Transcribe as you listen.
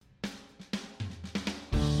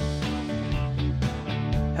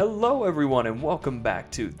Hello, everyone, and welcome back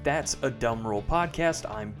to That's a Dumb Rule podcast.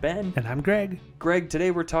 I'm Ben. And I'm Greg. Greg, today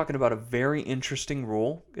we're talking about a very interesting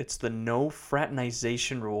rule. It's the no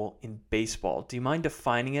fraternization rule in baseball. Do you mind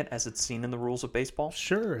defining it as it's seen in the rules of baseball?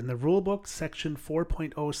 Sure. In the rulebook, section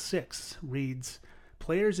 4.06 reads,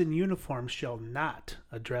 players in uniform shall not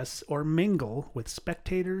address or mingle with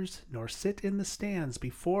spectators nor sit in the stands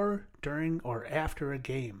before, during, or after a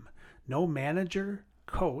game. No manager,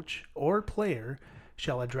 coach, or player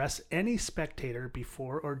shall address any spectator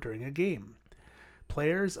before or during a game.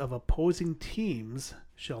 Players of opposing teams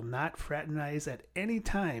shall not fraternize at any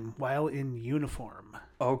time while in uniform.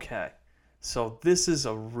 Okay, so this is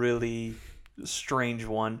a really strange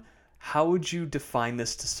one. How would you define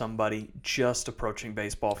this to somebody just approaching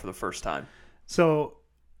baseball for the first time? So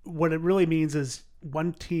what it really means is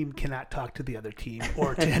one team cannot talk to the other team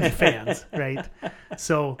or to any fans, right?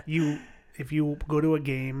 So if you go to a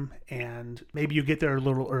game and maybe you get there a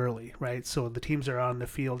little early, right? So the teams are on the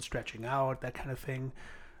field stretching out, that kind of thing.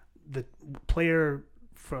 A player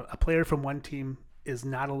from one team is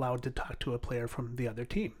not allowed to talk to a player from the other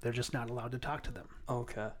team. They're just not allowed to talk to them.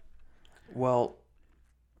 Okay. Well,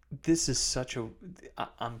 this is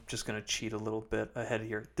I'm just going to cheat a little bit ahead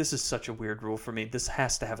here. This is such a weird rule for me. This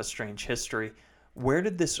has to have a strange history. Where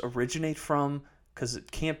did this originate from? Because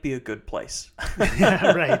it can't be a good place.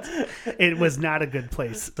 Yeah, right. It was not a good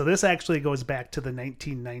place. So this actually goes back to the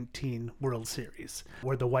 1919 World Series,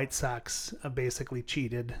 where the White Sox basically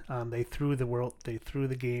cheated. They threw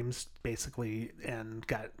the games basically and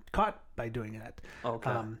got caught by doing that.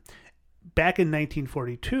 Okay. Back in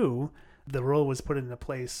 1942, the rule was put into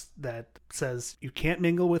place that says you can't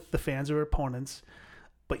mingle with the fans or opponents,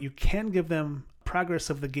 but you can give them progress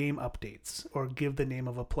of the game updates or give the name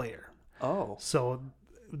of a player. Oh. So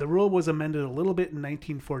the rule was amended a little bit in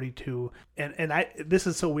 1942. And this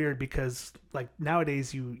is so weird because like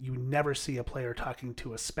nowadays you never see a player talking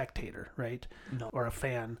to a spectator, right? No. Or a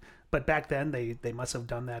fan. But back then they must have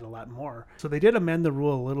done that a lot more. So they did amend the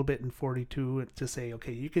rule a little bit in 42 to say,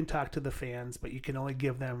 okay, you can talk to the fans, but you can only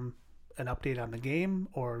give them an update on the game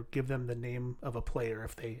or give them the name of a player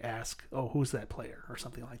if they ask, oh, who's that player or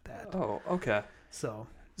something like that. Oh, okay. So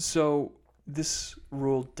this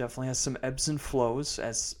rule definitely has some ebbs and flows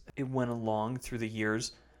as it went along through the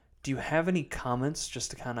years. Do you have any comments just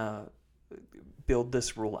to kind of build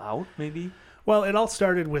this rule out, maybe? Well, it all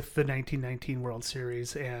started with the 1919 World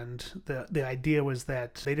Series, and the idea was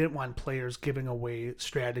that they didn't want players giving away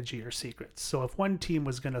strategy or secrets. So if one team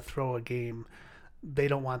was going to throw a game, they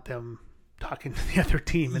don't want them talking to the other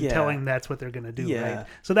team and telling them that's what they're going to do, right?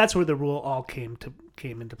 So that's where the rule all came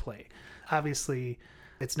into play. Obviously,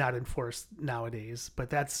 it's not enforced nowadays,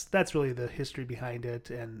 but that's really the history behind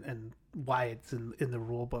it and why it's in the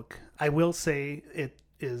rule book. I will say it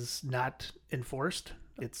is not enforced.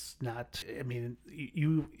 It's not. I mean,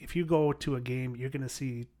 if you go to a game, you're going to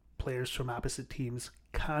see players from opposite teams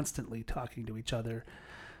constantly talking to each other,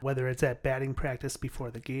 whether it's at batting practice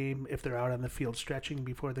before the game, if they're out on the field stretching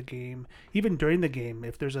before the game, even during the game.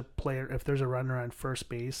 If there's a runner on first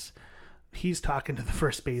base, he's talking to the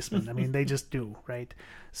first baseman. I mean, they just do, right?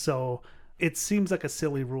 So it seems like a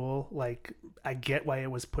silly rule. Like, I get why it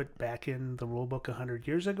was put back in the rule book 100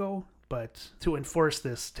 years ago, but to enforce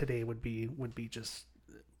this today would be just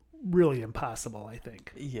really impossible, I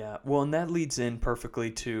think. Yeah. Well, and that leads in perfectly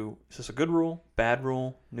to, is this a good rule, bad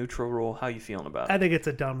rule, neutral rule? How are you feeling about it? I think it's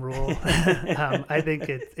a dumb rule. I think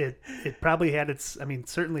it probably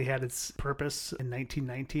certainly had its purpose in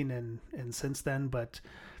 1919 and since then, but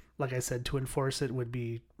like I said, to enforce it would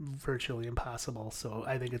be virtually impossible. So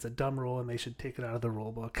I think it's a dumb rule and they should take it out of the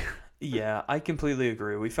rule book. Yeah, I completely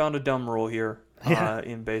agree. We found a dumb rule here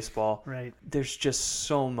in baseball. Right. There's just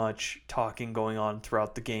so much talking going on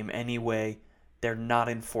throughout the game anyway. They're not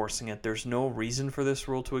enforcing it. There's no reason for this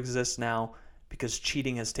rule to exist now because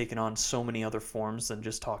cheating has taken on so many other forms than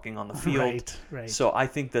just talking on the field. Right. So I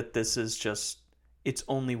think that this is just, it's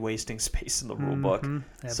only wasting space in the rule book.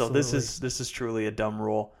 Absolutely. So this is truly a dumb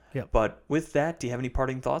rule. Yep. But with that, do you have any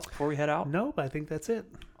parting thoughts before we head out? No, I think that's it.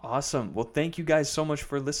 Awesome. Well, thank you guys so much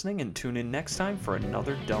for listening and tune in next time for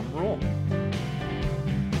another dumb rule.